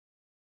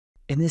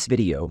In this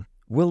video,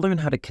 we'll learn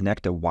how to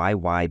connect a Wye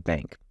Wye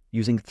bank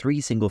using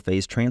 3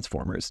 single-phase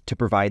transformers to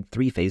provide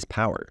 3-phase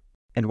power,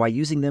 and why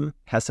using them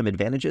has some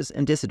advantages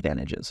and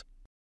disadvantages.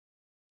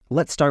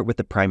 Let's start with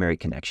the primary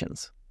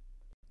connections.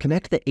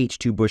 Connect the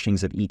H2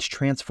 bushings of each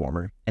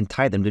transformer and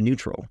tie them to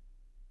neutral.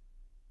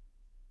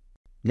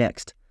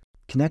 Next,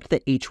 connect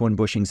the H1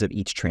 bushings of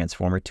each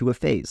transformer to a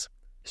phase,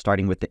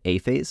 starting with the A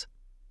phase,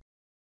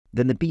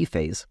 then the B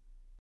phase,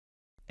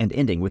 and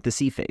ending with the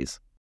C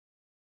phase.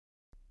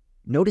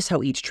 Notice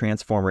how each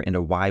transformer in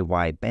a Wye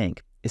Wye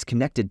bank is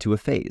connected to a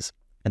phase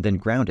and then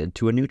grounded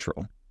to a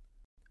neutral.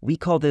 We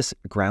call this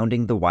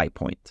grounding the Y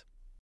point.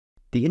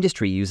 The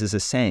industry uses a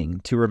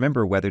saying to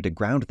remember whether to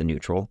ground the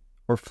neutral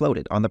or float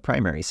it on the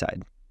primary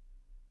side.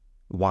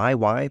 Wye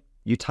Wye,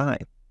 you tie.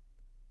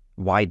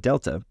 Y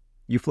delta,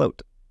 you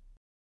float.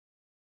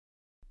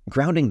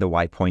 Grounding the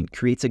Y point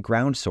creates a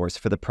ground source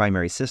for the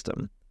primary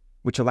system,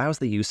 which allows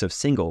the use of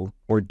single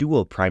or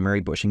dual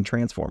primary bushing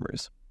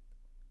transformers.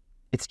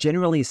 It's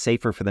generally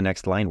safer for the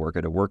next line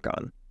worker to work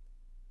on.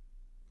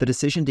 The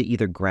decision to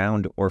either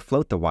ground or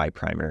float the Y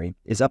primary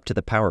is up to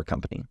the power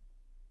company.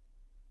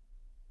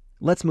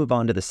 Let's move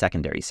on to the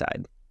secondary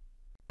side.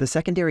 The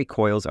secondary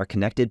coils are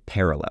connected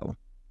parallel.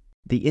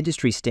 The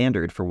industry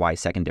standard for Y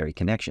secondary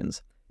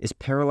connections is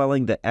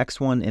paralleling the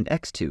X1 and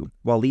X2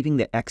 while leaving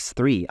the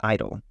X3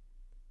 idle.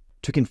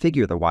 To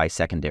configure the Y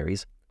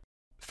secondaries,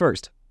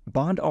 first,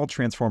 bond all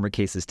transformer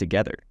cases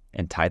together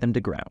and tie them to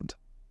ground.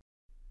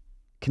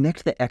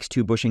 Connect the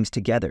X2 bushings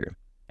together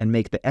and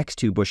make the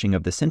X2 bushing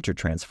of the center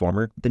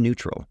transformer the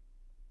neutral.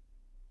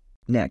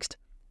 Next,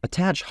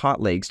 attach hot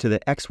legs to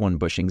the X1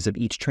 bushings of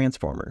each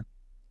transformer.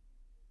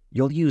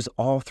 You'll use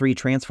all 3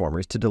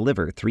 transformers to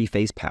deliver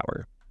 3-phase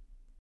power.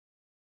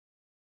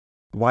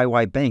 Wye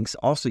Wye banks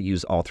also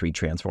use all 3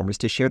 transformers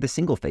to share the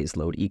single-phase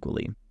load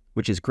equally,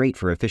 which is great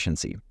for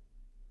efficiency.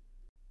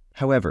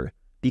 However,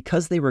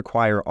 because they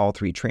require all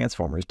 3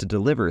 transformers to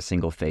deliver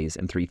single-phase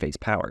and 3-phase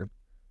power,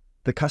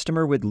 the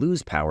customer would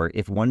lose power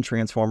if one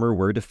transformer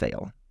were to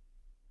fail.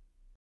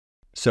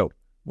 So,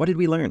 what did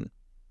we learn?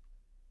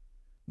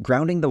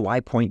 Grounding the Y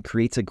point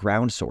creates a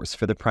ground source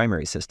for the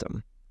primary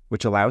system,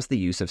 which allows the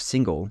use of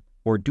single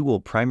or dual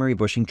primary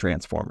bushing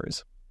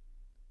transformers.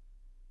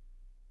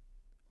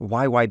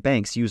 Wye Wye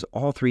banks use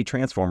all 3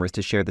 transformers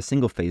to share the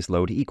single-phase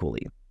load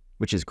equally,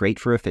 which is great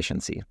for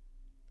efficiency.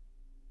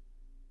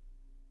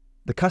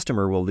 The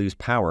customer will lose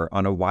power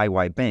on a Wye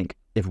Wye bank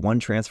if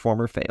one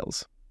transformer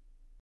fails.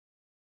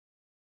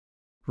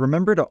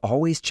 Remember to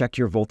always check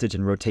your voltage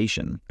and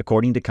rotation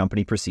according to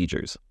company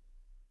procedures.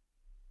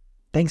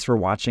 Thanks for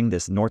watching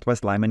this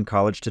Northwest Lineman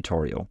College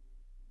tutorial.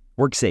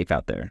 Work safe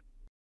out there.